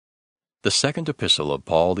The Second Epistle of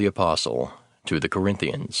Paul the Apostle to the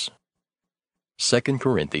Corinthians. 2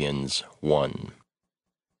 Corinthians 1.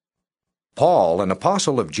 Paul, an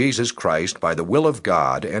apostle of Jesus Christ by the will of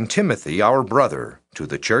God, and Timothy, our brother, to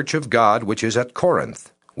the church of God which is at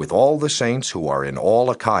Corinth, with all the saints who are in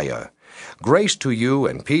all Achaia. Grace to you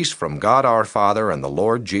and peace from God our Father and the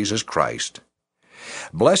Lord Jesus Christ.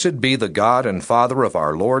 Blessed be the God and Father of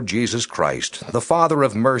our Lord Jesus Christ, the Father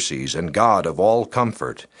of mercies and God of all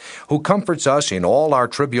comfort, who comforts us in all our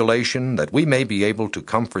tribulation, that we may be able to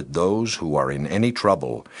comfort those who are in any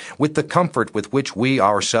trouble, with the comfort with which we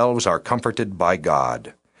ourselves are comforted by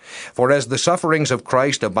God. For as the sufferings of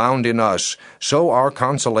Christ abound in us, so our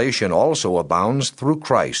consolation also abounds through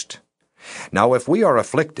Christ. Now if we are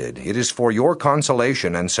afflicted, it is for your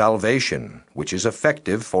consolation and salvation, which is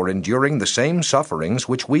effective for enduring the same sufferings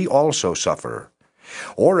which we also suffer.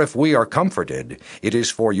 Or if we are comforted, it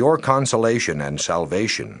is for your consolation and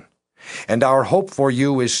salvation. And our hope for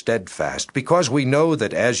you is steadfast, because we know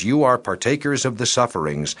that as you are partakers of the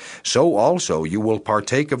sufferings, so also you will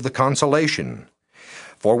partake of the consolation.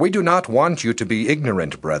 For we do not want you to be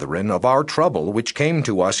ignorant, brethren, of our trouble which came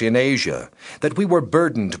to us in Asia, that we were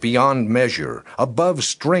burdened beyond measure, above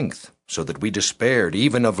strength, so that we despaired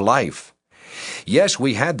even of life. Yes,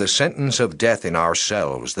 we had the sentence of death in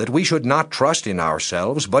ourselves, that we should not trust in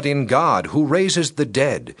ourselves, but in God, who raises the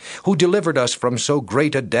dead, who delivered us from so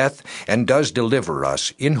great a death, and does deliver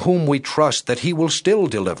us, in whom we trust that he will still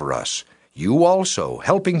deliver us. You also,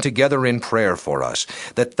 helping together in prayer for us,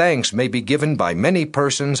 that thanks may be given by many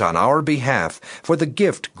persons on our behalf for the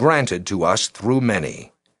gift granted to us through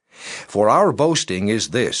many. For our boasting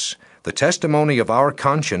is this, the testimony of our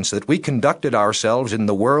conscience that we conducted ourselves in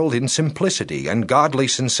the world in simplicity and godly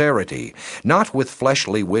sincerity, not with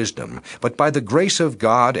fleshly wisdom, but by the grace of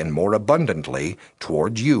God and more abundantly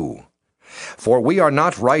toward you. For we are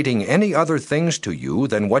not writing any other things to you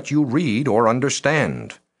than what you read or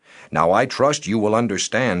understand. Now I trust you will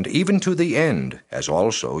understand even to the end, as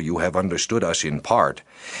also you have understood us in part,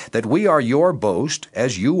 that we are your boast,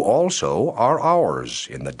 as you also are ours,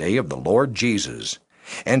 in the day of the Lord Jesus.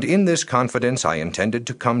 And in this confidence I intended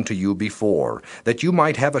to come to you before, that you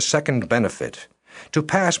might have a second benefit, to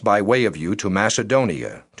pass by way of you to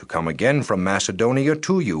Macedonia, to come again from Macedonia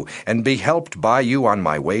to you, and be helped by you on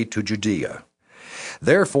my way to Judea.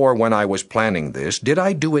 Therefore, when I was planning this, did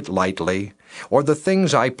I do it lightly? Or the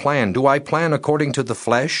things I plan, do I plan according to the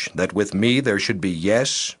flesh, that with me there should be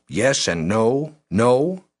yes, yes, and no,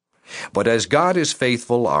 no? But as God is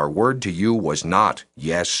faithful, our word to you was not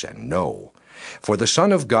yes and no. For the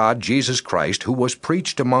Son of God, Jesus Christ, who was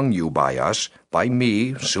preached among you by us, by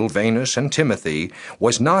me, Silvanus, and Timothy,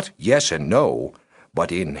 was not yes and no,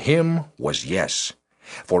 but in him was yes.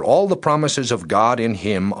 For all the promises of God in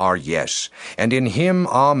him are yes, and in him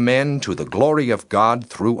amen to the glory of God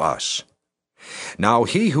through us. Now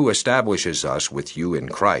he who establishes us with you in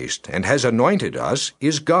Christ, and has anointed us,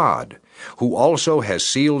 is God, who also has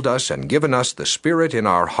sealed us and given us the Spirit in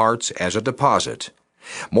our hearts as a deposit.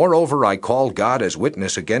 Moreover, I call God as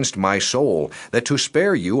witness against my soul, that to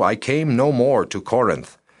spare you I came no more to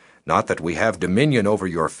Corinth. Not that we have dominion over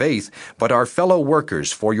your faith, but are fellow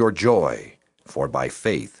workers for your joy. For by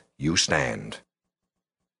faith you stand.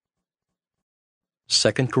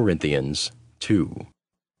 2 Corinthians 2.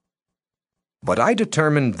 But I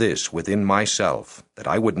determined this within myself, that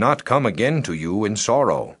I would not come again to you in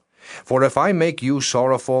sorrow. For if I make you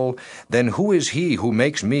sorrowful, then who is he who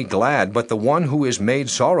makes me glad but the one who is made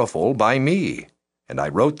sorrowful by me? And I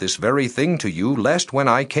wrote this very thing to you, lest when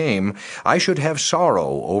I came, I should have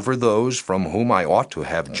sorrow over those from whom I ought to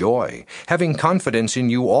have joy, having confidence in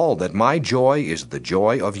you all that my joy is the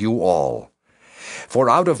joy of you all. For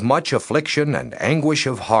out of much affliction and anguish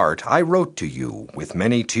of heart I wrote to you with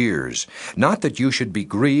many tears, not that you should be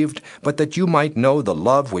grieved, but that you might know the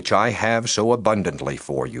love which I have so abundantly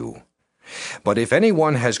for you. But if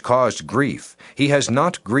anyone has caused grief, he has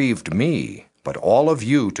not grieved me, but all of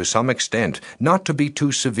you to some extent, not to be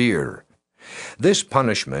too severe. This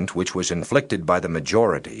punishment, which was inflicted by the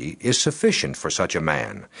majority, is sufficient for such a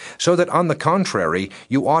man, so that on the contrary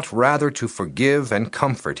you ought rather to forgive and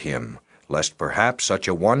comfort him, lest perhaps such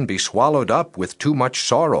a one be swallowed up with too much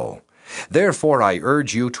sorrow. Therefore I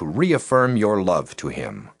urge you to reaffirm your love to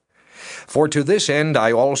him. For to this end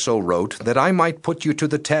I also wrote, that I might put you to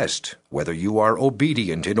the test, whether you are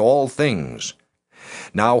obedient in all things.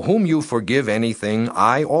 Now whom you forgive anything,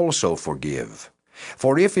 I also forgive.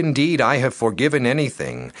 For if indeed I have forgiven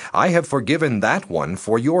anything, I have forgiven that one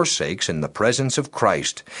for your sakes in the presence of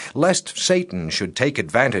Christ, lest Satan should take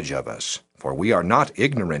advantage of us, for we are not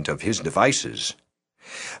ignorant of his devices.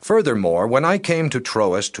 Furthermore, when I came to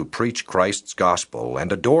Troas to preach Christ's gospel,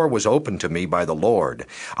 and a door was opened to me by the Lord,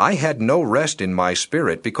 I had no rest in my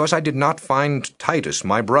spirit, because I did not find Titus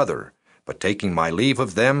my brother. But taking my leave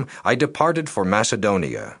of them, I departed for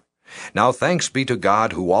Macedonia. Now thanks be to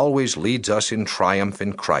God, who always leads us in triumph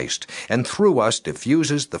in Christ, and through us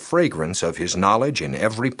diffuses the fragrance of his knowledge in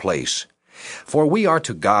every place. For we are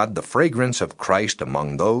to God the fragrance of Christ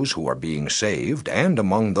among those who are being saved, and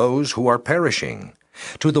among those who are perishing.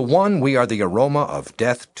 To the one we are the aroma of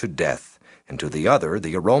death to death, and to the other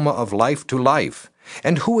the aroma of life to life.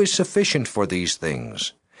 And who is sufficient for these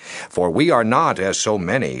things? For we are not, as so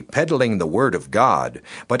many, peddling the word of God,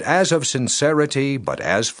 but as of sincerity, but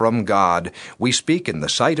as from God, we speak in the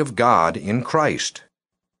sight of God in Christ.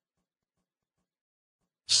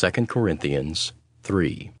 2 Corinthians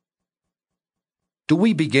 3. Do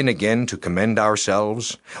we begin again to commend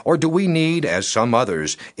ourselves? Or do we need, as some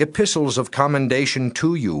others, epistles of commendation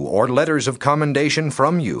to you, or letters of commendation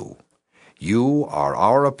from you? You are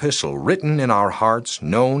our epistle, written in our hearts,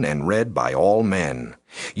 known and read by all men.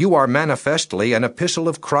 You are manifestly an epistle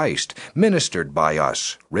of Christ, ministered by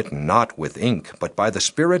us, written not with ink, but by the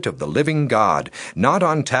Spirit of the living God, not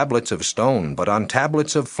on tablets of stone, but on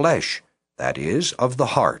tablets of flesh, that is, of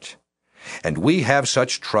the heart. And we have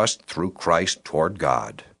such trust through Christ toward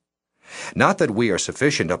God. Not that we are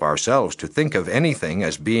sufficient of ourselves to think of anything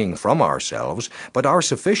as being from ourselves, but our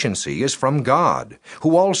sufficiency is from God,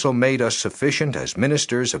 who also made us sufficient as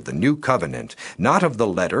ministers of the new covenant, not of the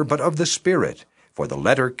letter, but of the Spirit. For the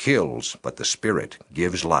letter kills, but the Spirit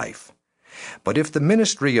gives life. But if the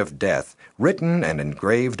ministry of death, written and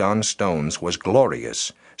engraved on stones, was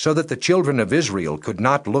glorious, so that the children of Israel could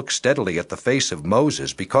not look steadily at the face of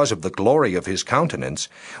Moses because of the glory of his countenance,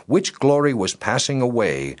 which glory was passing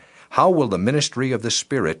away, how will the ministry of the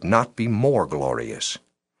Spirit not be more glorious?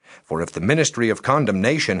 For if the ministry of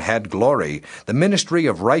condemnation had glory, the ministry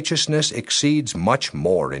of righteousness exceeds much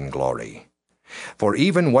more in glory. For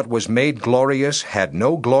even what was made glorious had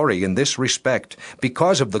no glory in this respect,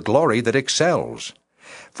 because of the glory that excels.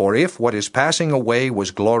 For if what is passing away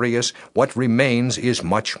was glorious, what remains is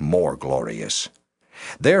much more glorious.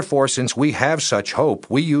 Therefore, since we have such hope,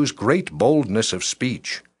 we use great boldness of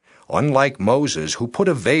speech. Unlike Moses, who put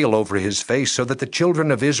a veil over his face so that the children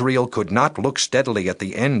of Israel could not look steadily at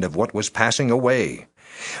the end of what was passing away.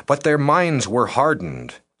 But their minds were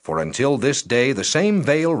hardened. For until this day the same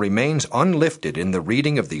veil remains unlifted in the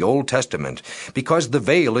reading of the Old Testament, because the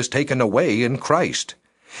veil is taken away in Christ.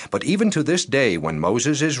 But even to this day, when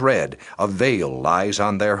Moses is read, a veil lies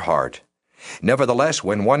on their heart. Nevertheless,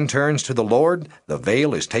 when one turns to the Lord, the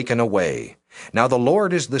veil is taken away. Now the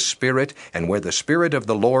Lord is the Spirit, and where the Spirit of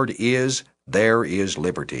the Lord is, there is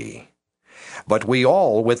liberty. But we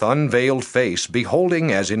all, with unveiled face,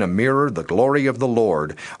 beholding as in a mirror the glory of the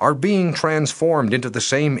Lord, are being transformed into the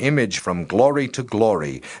same image from glory to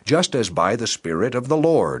glory, just as by the Spirit of the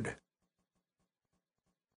Lord.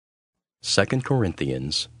 2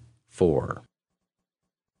 Corinthians 4.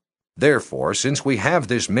 Therefore, since we have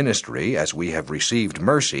this ministry, as we have received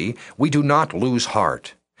mercy, we do not lose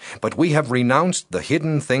heart. But we have renounced the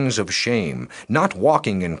hidden things of shame, not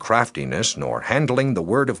walking in craftiness, nor handling the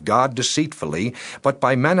word of God deceitfully, but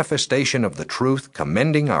by manifestation of the truth,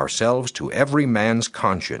 commending ourselves to every man's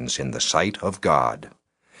conscience in the sight of God.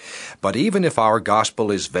 But even if our gospel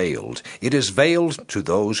is veiled, it is veiled to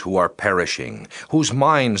those who are perishing, whose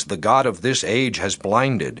minds the God of this age has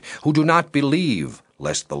blinded, who do not believe,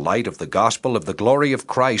 lest the light of the gospel of the glory of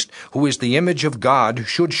Christ, who is the image of God,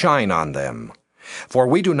 should shine on them. For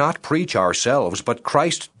we do not preach ourselves, but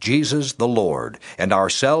Christ Jesus the Lord, and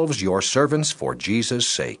ourselves your servants for Jesus'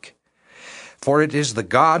 sake. For it is the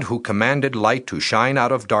God who commanded light to shine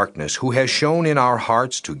out of darkness, who has shone in our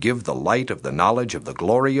hearts to give the light of the knowledge of the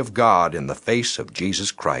glory of God in the face of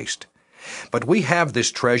Jesus Christ. But we have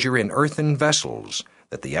this treasure in earthen vessels,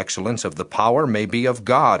 that the excellence of the power may be of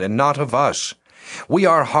God and not of us. We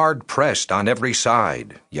are hard-pressed on every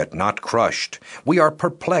side, yet not crushed. We are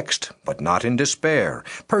perplexed, but not in despair,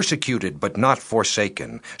 persecuted, but not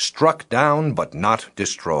forsaken, struck down, but not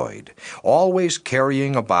destroyed, always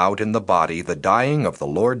carrying about in the body the dying of the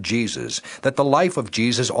Lord Jesus, that the life of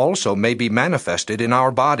Jesus also may be manifested in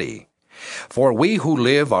our body. For we who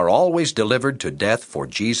live are always delivered to death for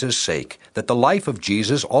Jesus' sake, that the life of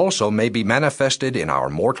Jesus also may be manifested in our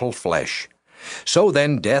mortal flesh. So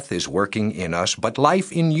then death is working in us, but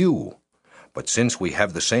life in you. But since we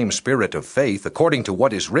have the same spirit of faith, according to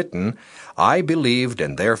what is written, I believed,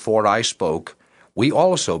 and therefore I spoke, we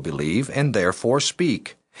also believe, and therefore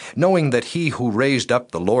speak, knowing that he who raised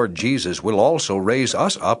up the Lord Jesus will also raise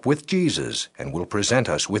us up with Jesus, and will present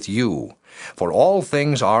us with you. For all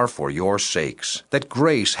things are for your sakes, that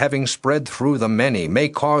grace, having spread through the many, may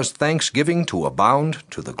cause thanksgiving to abound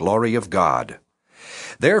to the glory of God.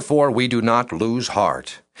 Therefore we do not lose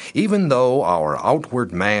heart. Even though our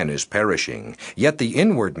outward man is perishing, yet the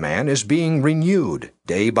inward man is being renewed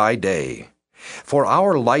day by day. For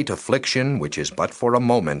our light affliction, which is but for a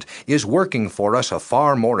moment, is working for us a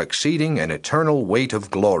far more exceeding and eternal weight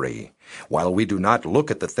of glory, while we do not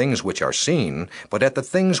look at the things which are seen, but at the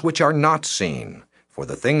things which are not seen. For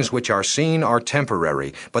the things which are seen are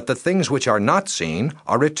temporary, but the things which are not seen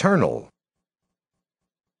are eternal.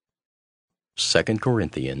 2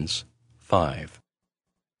 Corinthians 5.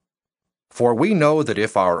 For we know that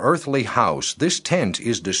if our earthly house, this tent,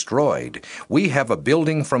 is destroyed, we have a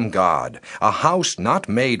building from God, a house not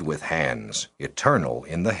made with hands, eternal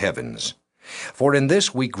in the heavens. For in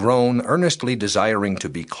this we groan, earnestly desiring to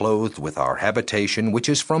be clothed with our habitation which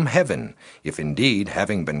is from heaven, if indeed,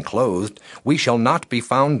 having been clothed, we shall not be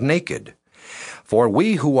found naked. For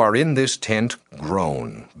we who are in this tent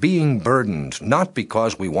groan, being burdened, not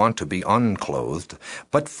because we want to be unclothed,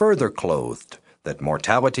 but further clothed, that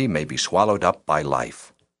mortality may be swallowed up by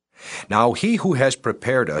life. Now he who has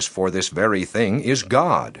prepared us for this very thing is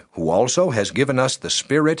God, who also has given us the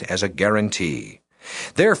Spirit as a guarantee.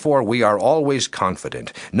 Therefore we are always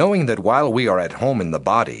confident, knowing that while we are at home in the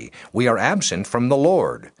body, we are absent from the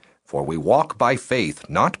Lord. For we walk by faith,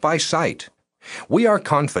 not by sight. We are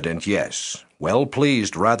confident, yes, well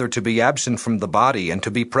pleased rather to be absent from the body and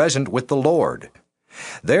to be present with the Lord.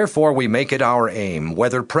 Therefore we make it our aim,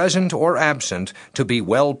 whether present or absent, to be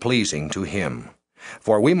well-pleasing to Him.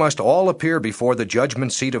 For we must all appear before the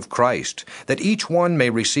judgment seat of Christ, that each one may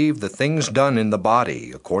receive the things done in the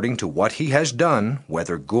body, according to what he has done,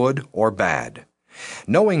 whether good or bad.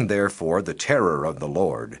 Knowing therefore the terror of the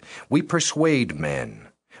Lord, we persuade men.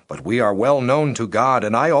 But we are well known to God,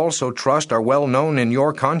 and I also trust are well known in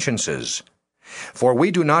your consciences. For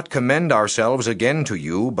we do not commend ourselves again to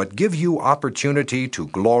you, but give you opportunity to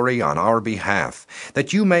glory on our behalf,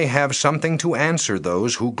 that you may have something to answer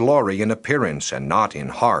those who glory in appearance and not in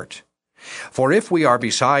heart. For if we are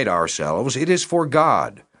beside ourselves, it is for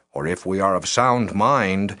God, or if we are of sound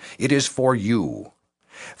mind, it is for you.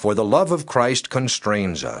 For the love of Christ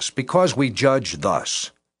constrains us, because we judge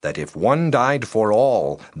thus, that if one died for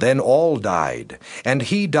all, then all died. And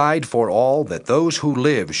he died for all, that those who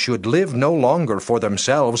live should live no longer for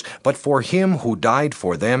themselves, but for him who died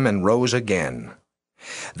for them and rose again.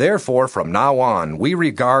 Therefore from now on we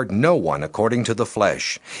regard no one according to the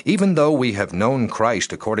flesh. Even though we have known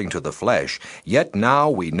Christ according to the flesh, yet now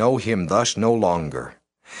we know him thus no longer.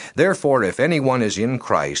 Therefore if anyone is in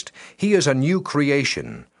Christ, he is a new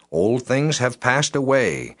creation. Old things have passed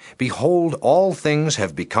away. Behold, all things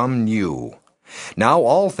have become new. Now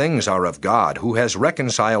all things are of God, who has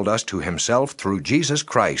reconciled us to himself through Jesus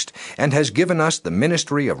Christ, and has given us the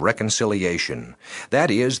ministry of reconciliation.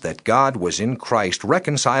 That is, that God was in Christ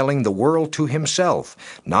reconciling the world to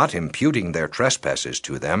himself, not imputing their trespasses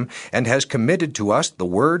to them, and has committed to us the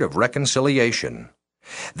word of reconciliation.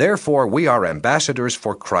 Therefore we are ambassadors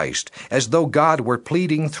for Christ, as though God were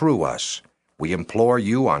pleading through us. We implore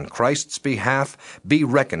you on Christ's behalf, be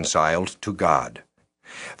reconciled to God.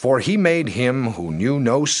 For he made him who knew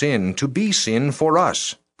no sin to be sin for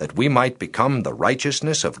us, that we might become the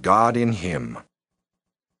righteousness of God in him.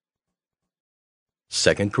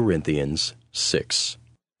 2 Corinthians 6.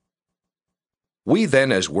 We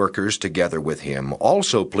then, as workers together with him,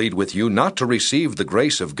 also plead with you not to receive the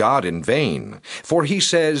grace of God in vain. For he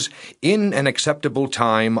says, In an acceptable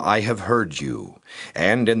time I have heard you,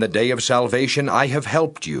 and in the day of salvation I have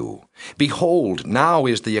helped you. Behold, now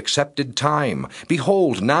is the accepted time.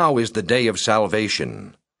 Behold, now is the day of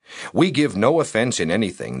salvation. We give no offense in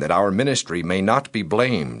anything, that our ministry may not be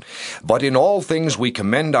blamed. But in all things we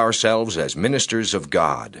commend ourselves as ministers of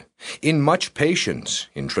God, in much patience,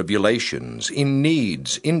 in tribulations, in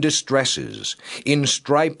needs, in distresses, in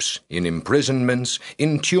stripes, in imprisonments,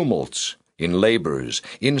 in tumults, in labors,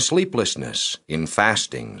 in sleeplessness, in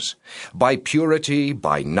fastings, by purity,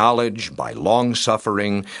 by knowledge, by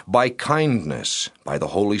long-suffering, by kindness, by the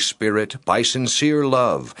Holy Spirit, by sincere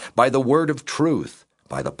love, by the word of truth,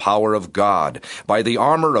 by the power of God, by the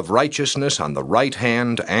armor of righteousness on the right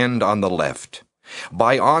hand and on the left,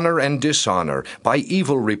 by honor and dishonor, by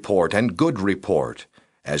evil report and good report,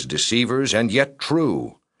 as deceivers and yet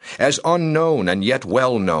true, as unknown and yet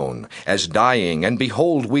well known, as dying and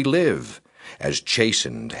behold we live, as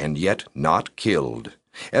chastened and yet not killed,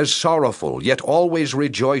 as sorrowful, yet always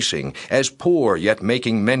rejoicing, as poor, yet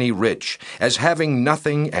making many rich, as having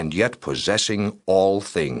nothing, and yet possessing all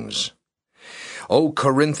things. O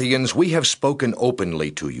Corinthians, we have spoken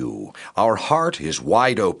openly to you. Our heart is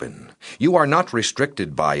wide open. You are not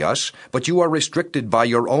restricted by us, but you are restricted by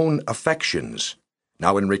your own affections.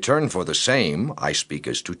 Now in return for the same, I speak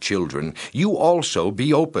as to children, you also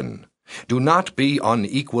be open. Do not be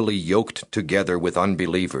unequally yoked together with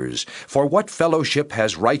unbelievers. For what fellowship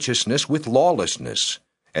has righteousness with lawlessness?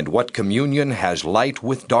 And what communion has light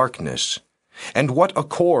with darkness? And what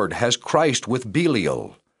accord has Christ with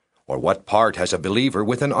Belial? Or what part has a believer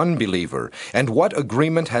with an unbeliever? And what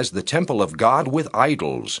agreement has the temple of God with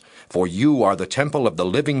idols? For you are the temple of the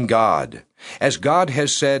living God. As God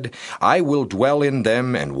has said, I will dwell in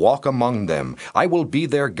them and walk among them. I will be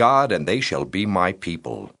their God, and they shall be my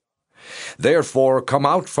people. Therefore come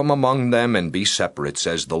out from among them and be separate,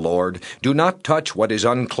 says the Lord. Do not touch what is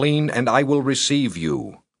unclean, and I will receive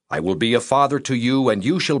you. I will be a father to you, and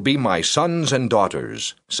you shall be my sons and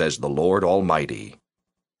daughters, says the Lord Almighty.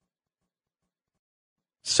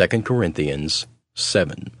 2 Corinthians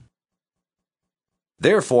 7.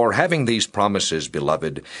 Therefore, having these promises,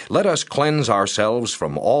 beloved, let us cleanse ourselves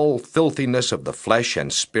from all filthiness of the flesh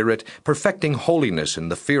and spirit, perfecting holiness in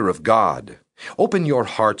the fear of God. Open your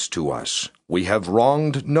hearts to us. We have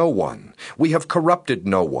wronged no one. We have corrupted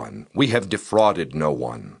no one. We have defrauded no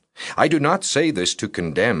one. I do not say this to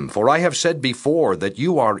condemn, for I have said before that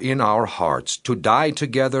you are in our hearts, to die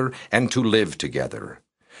together and to live together.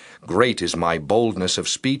 Great is my boldness of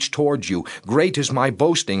speech towards you. Great is my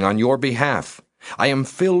boasting on your behalf. I am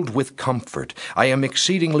filled with comfort. I am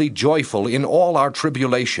exceedingly joyful in all our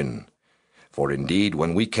tribulation. For indeed,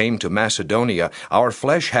 when we came to Macedonia, our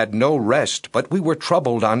flesh had no rest, but we were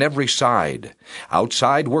troubled on every side.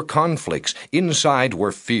 Outside were conflicts, inside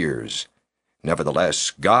were fears.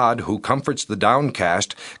 Nevertheless, God, who comforts the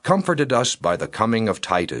downcast, comforted us by the coming of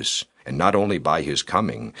Titus, and not only by his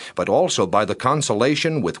coming, but also by the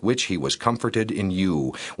consolation with which he was comforted in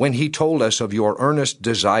you, when he told us of your earnest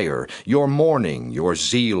desire, your mourning, your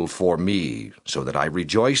zeal for me, so that I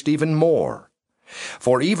rejoiced even more.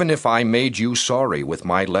 For even if I made you sorry with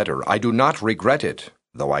my letter, I do not regret it,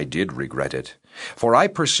 though I did regret it. For I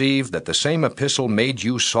perceive that the same epistle made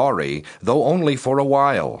you sorry, though only for a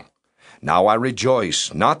while. Now I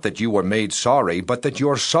rejoice, not that you were made sorry, but that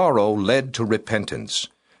your sorrow led to repentance.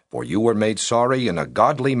 For you were made sorry in a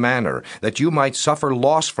godly manner, that you might suffer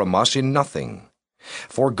loss from us in nothing.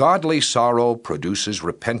 For godly sorrow produces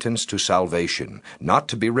repentance to salvation, not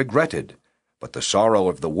to be regretted, but the sorrow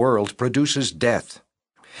of the world produces death.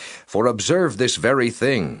 For observe this very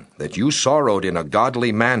thing, that you sorrowed in a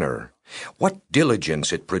godly manner. What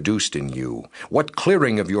diligence it produced in you, what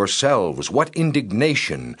clearing of yourselves, what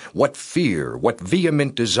indignation, what fear, what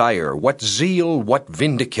vehement desire, what zeal, what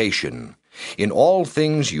vindication. In all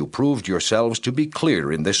things you proved yourselves to be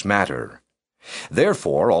clear in this matter.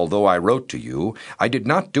 Therefore, although I wrote to you, I did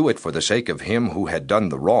not do it for the sake of him who had done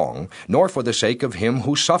the wrong, nor for the sake of him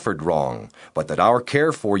who suffered wrong, but that our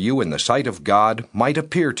care for you in the sight of God might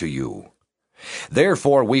appear to you.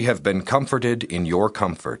 Therefore we have been comforted in your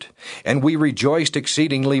comfort, and we rejoiced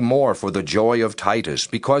exceedingly more for the joy of Titus,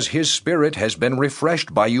 because his spirit has been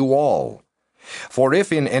refreshed by you all. For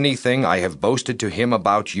if in anything I have boasted to him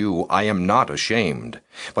about you, I am not ashamed.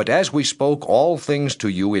 But as we spoke all things to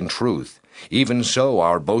you in truth, even so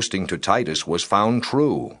our boasting to Titus was found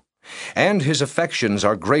true. And his affections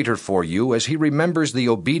are greater for you, as he remembers the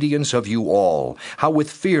obedience of you all, how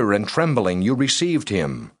with fear and trembling you received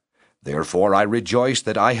him. Therefore I rejoice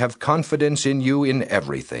that I have confidence in you in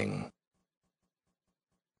everything.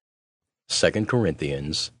 2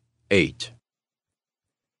 Corinthians 8.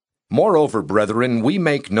 Moreover, brethren, we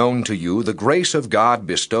make known to you the grace of God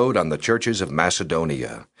bestowed on the churches of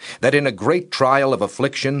Macedonia, that in a great trial of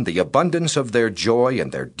affliction the abundance of their joy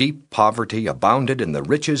and their deep poverty abounded in the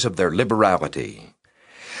riches of their liberality.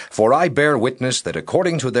 For I bear witness that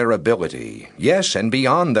according to their ability, yes, and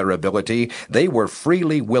beyond their ability, they were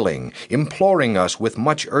freely willing, imploring us with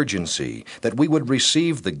much urgency, that we would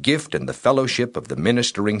receive the gift and the fellowship of the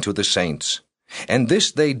ministering to the saints. And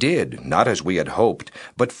this they did, not as we had hoped,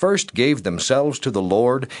 but first gave themselves to the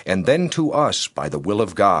Lord, and then to us by the will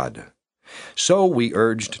of God. So we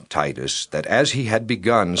urged Titus, that as he had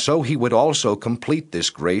begun, so he would also complete this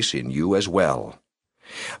grace in you as well.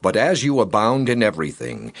 But as you abound in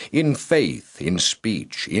everything, in faith, in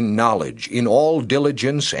speech, in knowledge, in all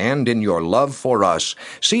diligence, and in your love for us,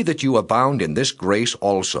 see that you abound in this grace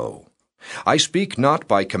also. I speak not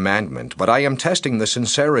by commandment, but I am testing the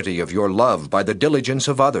sincerity of your love by the diligence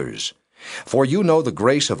of others. For you know the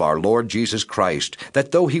grace of our Lord Jesus Christ,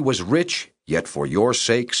 that though he was rich, yet for your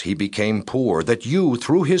sakes he became poor, that you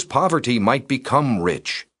through his poverty might become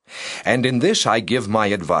rich. And in this I give my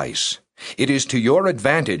advice. It is to your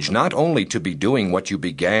advantage not only to be doing what you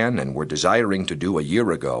began and were desiring to do a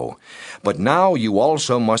year ago, but now you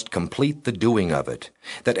also must complete the doing of it,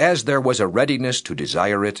 that as there was a readiness to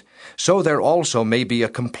desire it, so there also may be a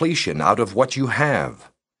completion out of what you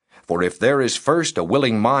have. For if there is first a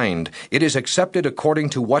willing mind, it is accepted according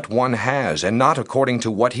to what one has, and not according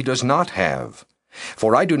to what he does not have.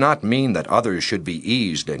 For I do not mean that others should be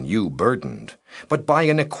eased and you burdened, but by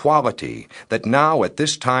an equality, that now at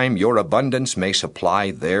this time your abundance may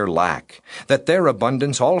supply their lack, that their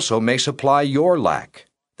abundance also may supply your lack,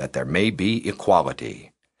 that there may be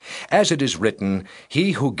equality. As it is written,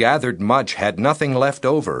 He who gathered much had nothing left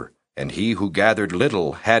over, and he who gathered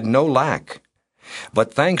little had no lack.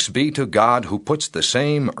 But thanks be to God who puts the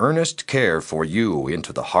same earnest care for you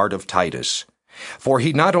into the heart of Titus. For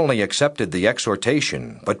he not only accepted the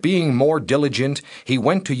exhortation, but being more diligent, he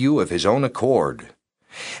went to you of his own accord.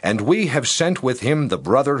 And we have sent with him the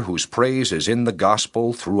brother whose praise is in the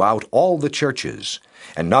gospel throughout all the churches.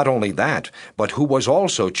 And not only that, but who was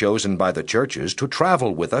also chosen by the churches to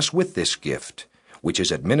travel with us with this gift, which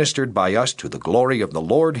is administered by us to the glory of the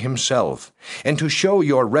Lord himself, and to show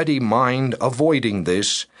your ready mind, avoiding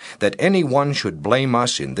this, that any one should blame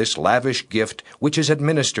us in this lavish gift which is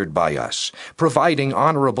administered by us, providing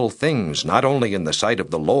honorable things not only in the sight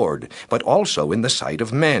of the Lord, but also in the sight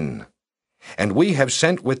of men. And we have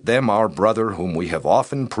sent with them our brother, whom we have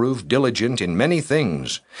often proved diligent in many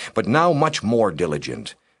things, but now much more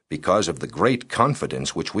diligent, because of the great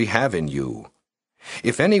confidence which we have in you.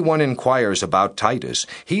 If anyone inquires about Titus,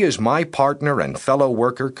 he is my partner and fellow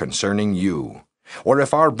worker concerning you. Or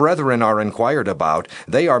if our brethren are inquired about,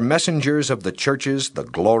 they are messengers of the churches, the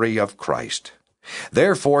glory of Christ.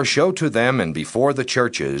 Therefore show to them and before the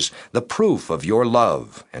churches the proof of your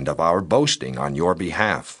love and of our boasting on your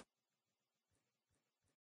behalf.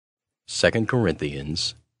 2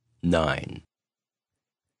 Corinthians 9.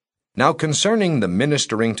 Now concerning the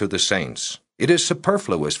ministering to the saints, it is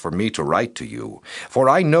superfluous for me to write to you, for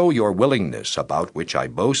I know your willingness, about which I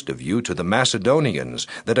boast of you to the Macedonians,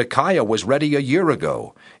 that Achaia was ready a year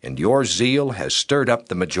ago, and your zeal has stirred up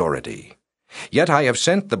the majority. Yet I have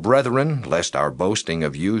sent the brethren, lest our boasting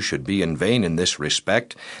of you should be in vain in this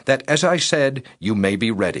respect, that, as I said, you may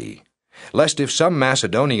be ready. Lest if some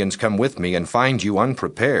Macedonians come with me and find you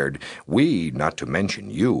unprepared, we, not to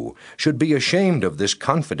mention you, should be ashamed of this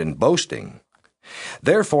confident boasting.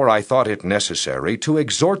 Therefore I thought it necessary to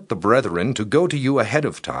exhort the brethren to go to you ahead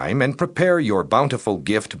of time and prepare your bountiful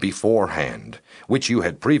gift beforehand, which you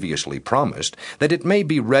had previously promised, that it may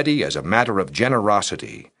be ready as a matter of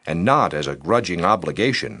generosity, and not as a grudging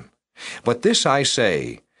obligation. But this I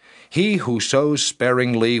say, he who sows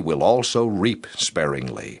sparingly will also reap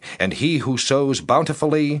sparingly, and he who sows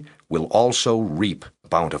bountifully will also reap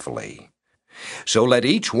bountifully. So let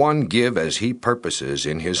each one give as he purposes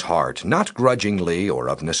in his heart, not grudgingly or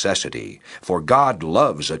of necessity, for God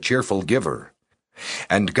loves a cheerful giver.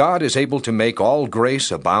 And God is able to make all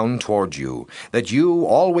grace abound toward you, that you,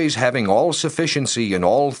 always having all sufficiency in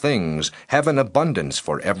all things, have an abundance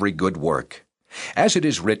for every good work. As it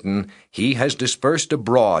is written, He has dispersed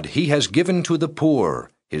abroad, He has given to the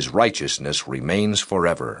poor, His righteousness remains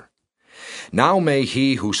forever. Now may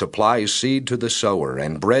He who supplies seed to the sower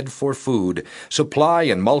and bread for food supply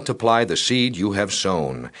and multiply the seed you have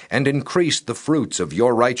sown, and increase the fruits of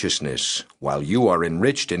your righteousness, while you are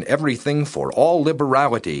enriched in everything for all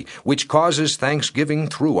liberality, which causes thanksgiving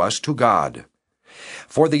through us to God.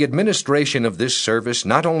 For the administration of this service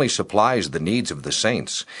not only supplies the needs of the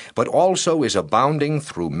saints, but also is abounding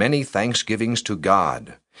through many thanksgivings to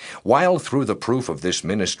God, while through the proof of this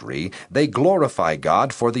ministry they glorify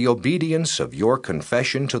God for the obedience of your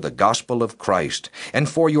confession to the gospel of Christ, and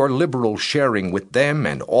for your liberal sharing with them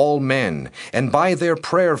and all men, and by their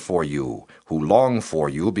prayer for you, who long for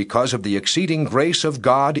you because of the exceeding grace of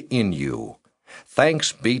God in you.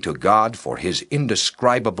 Thanks be to God for His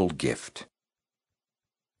indescribable gift.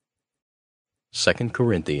 2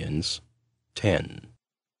 Corinthians 10.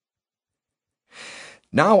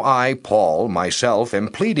 Now I, Paul, myself, am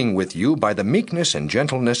pleading with you by the meekness and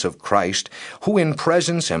gentleness of Christ, who in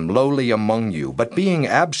presence am lowly among you, but being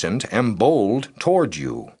absent am bold toward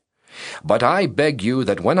you. But I beg you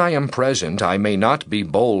that when I am present I may not be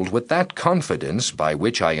bold with that confidence by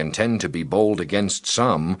which I intend to be bold against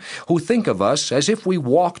some, who think of us as if we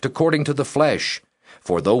walked according to the flesh.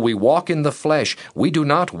 For though we walk in the flesh, we do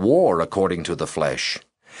not war according to the flesh.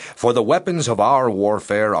 For the weapons of our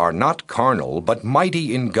warfare are not carnal, but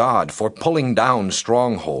mighty in God for pulling down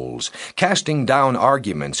strongholds, casting down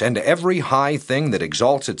arguments and every high thing that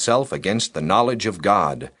exalts itself against the knowledge of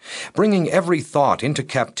God, bringing every thought into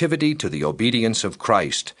captivity to the obedience of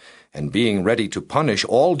Christ, and being ready to punish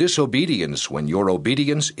all disobedience when your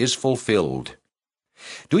obedience is fulfilled.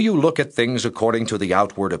 Do you look at things according to the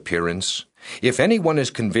outward appearance? If anyone is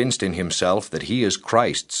convinced in himself that he is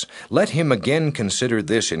Christ's, let him again consider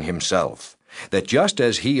this in himself, that just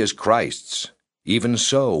as he is Christ's, even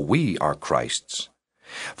so we are Christ's.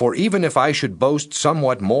 For even if I should boast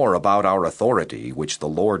somewhat more about our authority, which the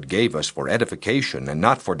Lord gave us for edification and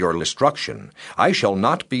not for your destruction, I shall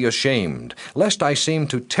not be ashamed, lest I seem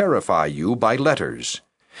to terrify you by letters.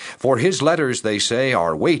 For his letters, they say,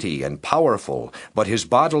 are weighty and powerful, but his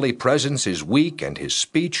bodily presence is weak and his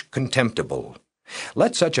speech contemptible.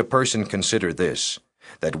 Let such a person consider this,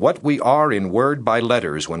 that what we are in word by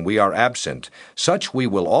letters when we are absent, such we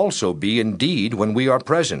will also be in deed when we are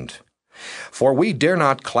present. For we dare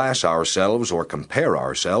not class ourselves or compare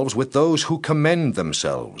ourselves with those who commend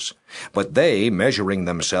themselves, but they, measuring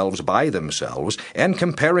themselves by themselves, and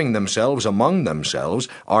comparing themselves among themselves,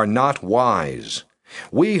 are not wise.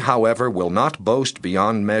 We, however, will not boast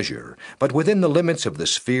beyond measure, but within the limits of the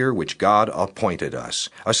sphere which God appointed us,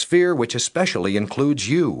 a sphere which especially includes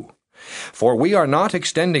you. For we are not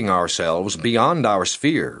extending ourselves beyond our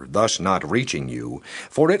sphere, thus not reaching you,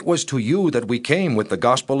 for it was to you that we came with the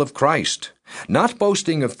gospel of Christ, not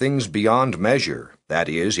boasting of things beyond measure, that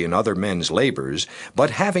is, in other men's labors, but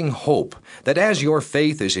having hope that as your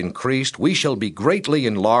faith is increased, we shall be greatly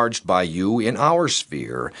enlarged by you in our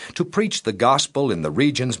sphere, to preach the gospel in the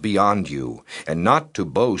regions beyond you, and not to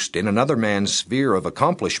boast in another man's sphere of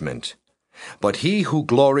accomplishment. But he who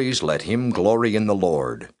glories, let him glory in the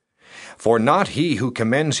Lord. For not he who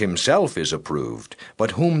commends himself is approved,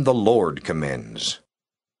 but whom the Lord commends.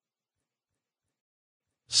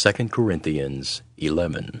 2 Corinthians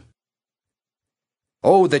 11.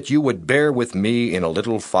 Oh, that you would bear with me in a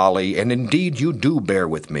little folly, and indeed you do bear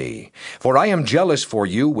with me. For I am jealous for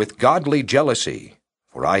you with godly jealousy.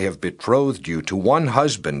 For I have betrothed you to one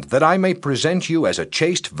husband, that I may present you as a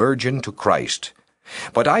chaste virgin to Christ.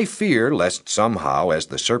 But I fear lest somehow, as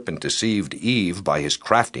the serpent deceived Eve by his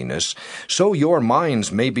craftiness, so your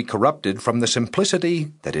minds may be corrupted from the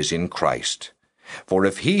simplicity that is in Christ. For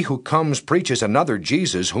if he who comes preaches another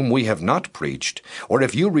Jesus whom we have not preached, or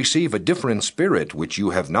if you receive a different spirit which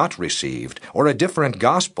you have not received, or a different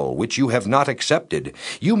gospel which you have not accepted,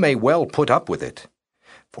 you may well put up with it.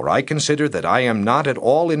 For I consider that I am not at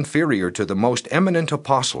all inferior to the most eminent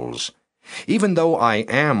apostles. Even though I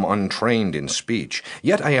am untrained in speech,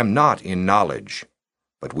 yet I am not in knowledge.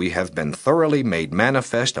 But we have been thoroughly made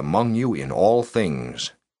manifest among you in all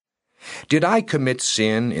things. Did I commit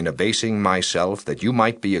sin in abasing myself that you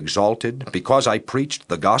might be exalted, because I preached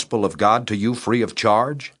the gospel of God to you free of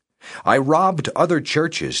charge? I robbed other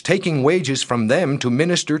churches, taking wages from them to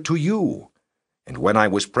minister to you. And when I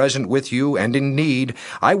was present with you and in need,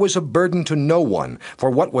 I was a burden to no one, for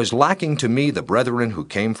what was lacking to me the brethren who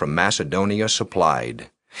came from Macedonia supplied.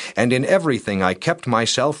 And in everything I kept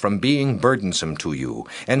myself from being burdensome to you,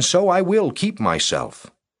 and so I will keep myself.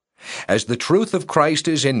 As the truth of Christ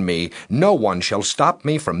is in me, no one shall stop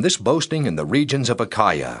me from this boasting in the regions of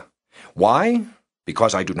Achaia. Why?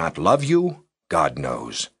 Because I do not love you? God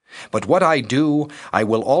knows. But what I do, I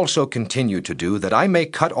will also continue to do, that I may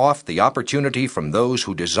cut off the opportunity from those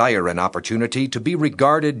who desire an opportunity to be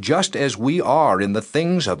regarded just as we are in the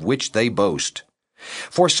things of which they boast.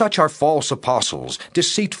 For such are false apostles,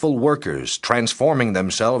 deceitful workers, transforming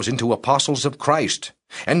themselves into apostles of Christ.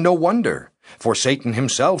 And no wonder, for Satan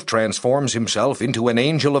himself transforms himself into an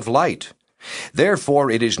angel of light. Therefore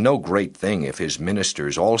it is no great thing if his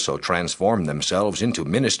ministers also transform themselves into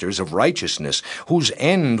ministers of righteousness, whose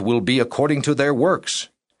end will be according to their works.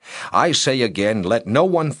 I say again, let no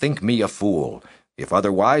one think me a fool. If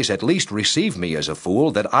otherwise, at least receive me as a fool,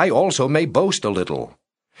 that I also may boast a little.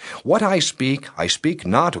 What I speak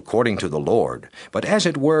not according to the Lord, but as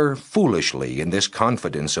it were foolishly in this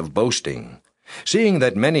confidence of boasting. Seeing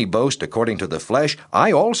that many boast according to the flesh,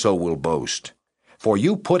 I also will boast. For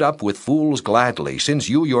you put up with fools gladly, since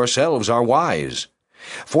you yourselves are wise.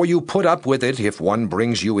 For you put up with it if one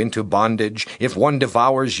brings you into bondage, if one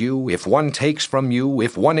devours you, if one takes from you,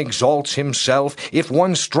 if one exalts himself, if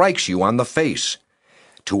one strikes you on the face.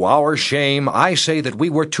 To our shame, I say that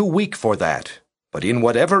we were too weak for that. But in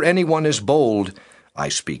whatever anyone is bold, I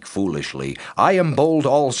speak foolishly, I am bold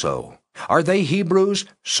also. Are they Hebrews?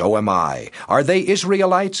 So am I. Are they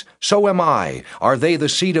Israelites? So am I. Are they the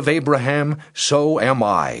seed of Abraham? So am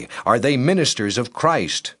I. Are they ministers of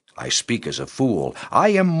Christ? I speak as a fool. I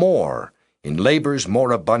am more. In labors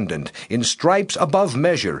more abundant, in stripes above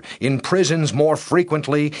measure, in prisons more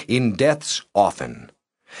frequently, in deaths often.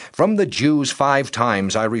 From the Jews 5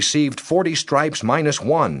 times I received 40 stripes minus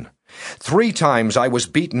 1. 3 times I was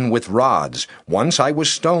beaten with rods. Once I was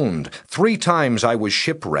stoned. 3 times I was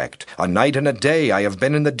shipwrecked. A night and a day I have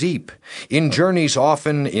been in the deep. In journeys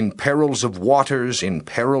often, in perils of waters, in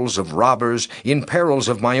perils of robbers, in perils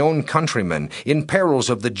of my own countrymen, in perils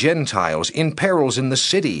of the Gentiles, in perils in the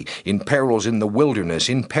city, in perils in the wilderness,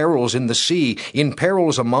 in perils in the sea, in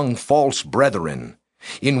perils among false brethren.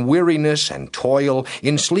 In weariness and toil,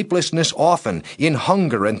 in sleeplessness often, in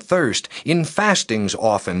hunger and thirst, in fastings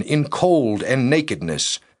often, in cold and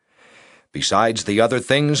nakedness. Besides the other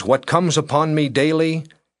things, what comes upon me daily?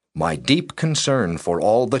 My deep concern for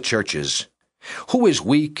all the churches. Who is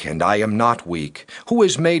weak, and I am not weak? Who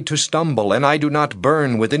is made to stumble, and I do not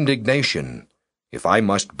burn with indignation? If I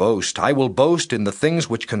must boast, I will boast in the things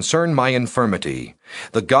which concern my infirmity.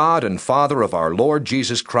 The God and Father of our Lord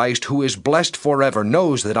Jesus Christ, who is blessed forever,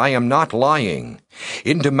 knows that I am not lying.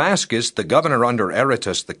 In Damascus, the governor under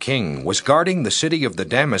Aretas the king was guarding the city of the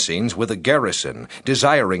Damascenes with a garrison,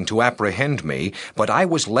 desiring to apprehend me, but I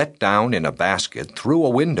was let down in a basket through a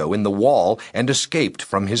window in the wall and escaped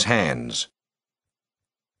from his hands.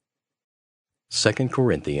 2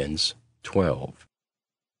 Corinthians 12.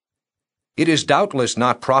 It is doubtless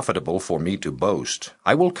not profitable for me to boast.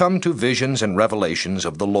 I will come to visions and revelations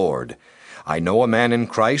of the Lord. I know a man in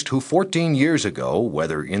Christ who 14 years ago,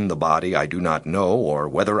 whether in the body I do not know, or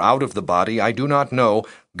whether out of the body I do not know,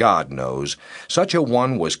 God knows, such a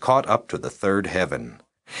one was caught up to the 3rd heaven.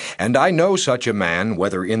 And I know such a man,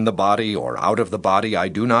 whether in the body or out of the body I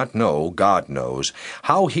do not know, God knows,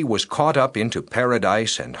 how he was caught up into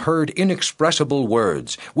paradise and heard inexpressible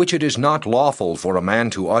words, which it is not lawful for a man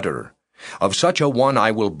to utter. Of such a one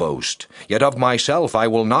I will boast, yet of myself I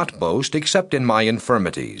will not boast, except in my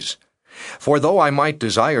infirmities. For though I might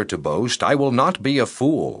desire to boast, I will not be a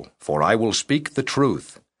fool, for I will speak the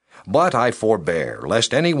truth. But I forbear,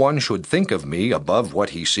 lest any one should think of me above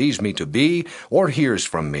what he sees me to be, or hears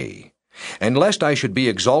from me. And lest I should be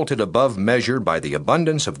exalted above measure by the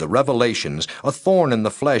abundance of the revelations, a thorn in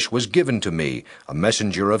the flesh was given to me, a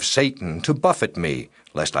messenger of Satan, to buffet me,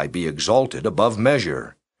 lest I be exalted above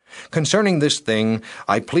measure. Concerning this thing,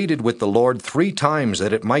 I pleaded with the Lord 3 times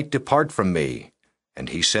that it might depart from me. And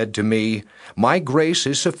he said to me, My grace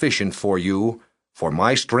is sufficient for you, for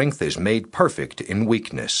my strength is made perfect in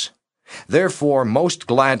weakness. Therefore, most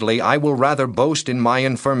gladly I will rather boast in my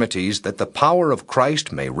infirmities, that the power of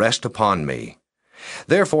Christ may rest upon me.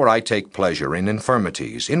 Therefore I take pleasure in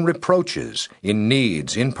infirmities, in reproaches, in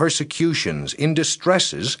needs, in persecutions, in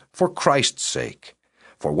distresses, for Christ's sake.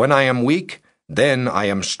 For when I am weak, then I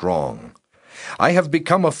am strong. I have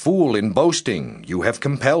become a fool in boasting. You have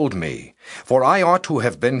compelled me. For I ought to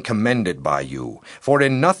have been commended by you. For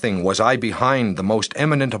in nothing was I behind the most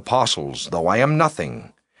eminent apostles, though I am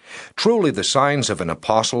nothing. Truly the signs of an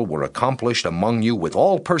apostle were accomplished among you with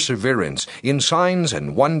all perseverance, in signs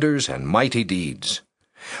and wonders and mighty deeds.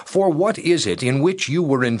 For what is it in which you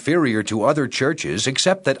were inferior to other churches,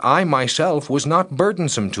 except that I myself was not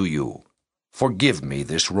burdensome to you? Forgive me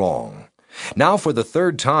this wrong. Now for the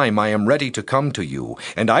 3rd time I am ready to come to you,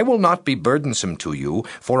 and I will not be burdensome to you,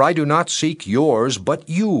 for I do not seek yours, but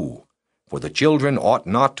you. For the children ought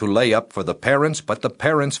not to lay up for the parents, but the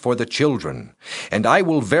parents for the children. And I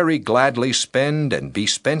will very gladly spend and be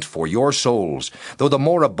spent for your souls, though the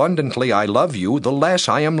more abundantly I love you, the less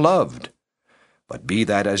I am loved. But be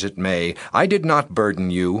that as it may, I did not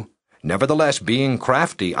burden you. Nevertheless, being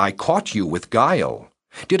crafty, I caught you with guile.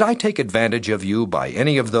 Did I take advantage of you by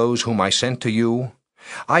any of those whom I sent to you?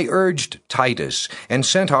 I urged Titus, and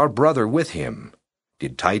sent our brother with him.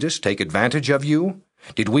 Did Titus take advantage of you?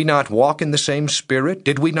 Did we not walk in the same spirit?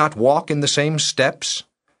 Did we not walk in the same steps?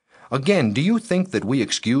 Again, do you think that we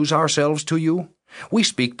excuse ourselves to you? We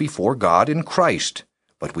speak before God in Christ,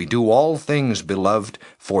 but we do all things, beloved,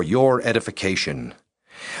 for your edification.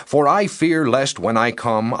 For I fear lest when I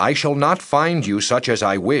come I shall not find you such as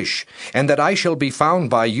I wish, and that I shall be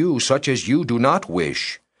found by you such as you do not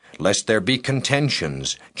wish, lest there be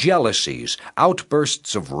contentions, jealousies,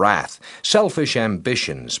 outbursts of wrath, selfish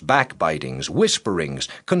ambitions, backbitings, whisperings,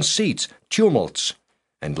 conceits, tumults,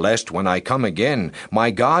 and lest when I come again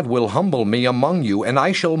my God will humble me among you, and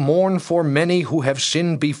I shall mourn for many who have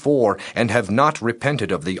sinned before, and have not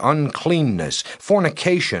repented of the uncleanness,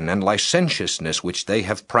 fornication, and licentiousness which they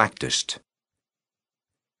have practiced.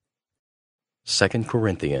 2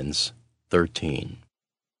 Corinthians 13.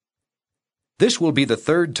 This will be the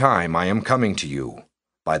third time I am coming to you.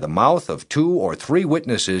 By the mouth of 2 or 3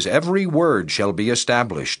 witnesses every word shall be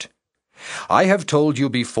established. I have told you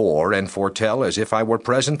before, and foretell as if I were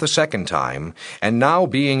present the second time, and now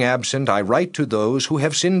being absent I write to those who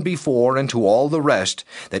have sinned before and to all the rest,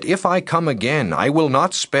 that if I come again I will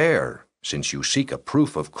not spare, since you seek a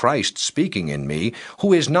proof of Christ speaking in me,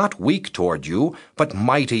 who is not weak toward you, but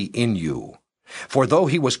mighty in you. For though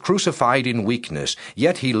he was crucified in weakness,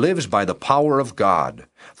 yet he lives by the power of God.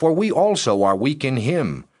 For we also are weak in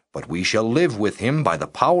him, but we shall live with him by the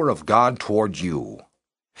power of God toward you.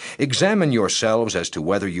 Examine yourselves as to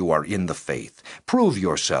whether you are in the faith. Prove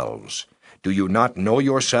yourselves. Do you not know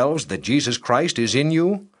yourselves that Jesus Christ is in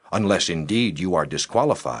you? Unless indeed you are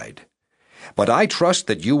disqualified. But I trust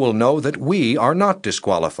that you will know that we are not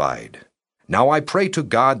disqualified. Now I pray to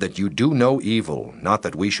God that you do no evil, not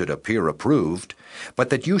that we should appear approved, but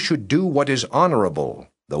that you should do what is honorable,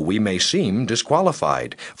 though we may seem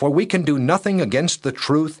disqualified. For we can do nothing against the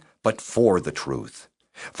truth, but for the truth.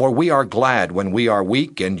 For we are glad when we are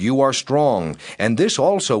weak and you are strong, and this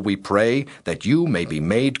also we pray, that you may be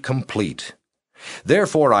made complete.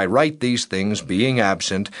 Therefore I write these things being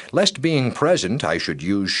absent, lest being present I should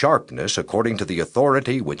use sharpness according to the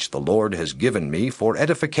authority which the Lord has given me for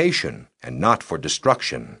edification, and not for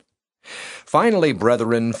destruction. Finally,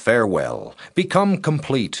 brethren, farewell. Become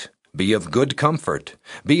complete. Be of good comfort.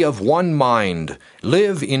 Be of one mind.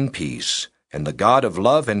 Live in peace. And the God of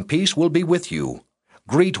love and peace will be with you.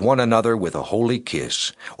 Greet one another with a holy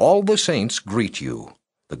kiss. All the saints greet you.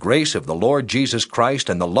 The grace of the Lord Jesus Christ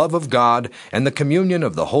and the love of God and the communion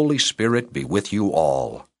of the Holy Spirit be with you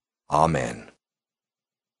all. Amen.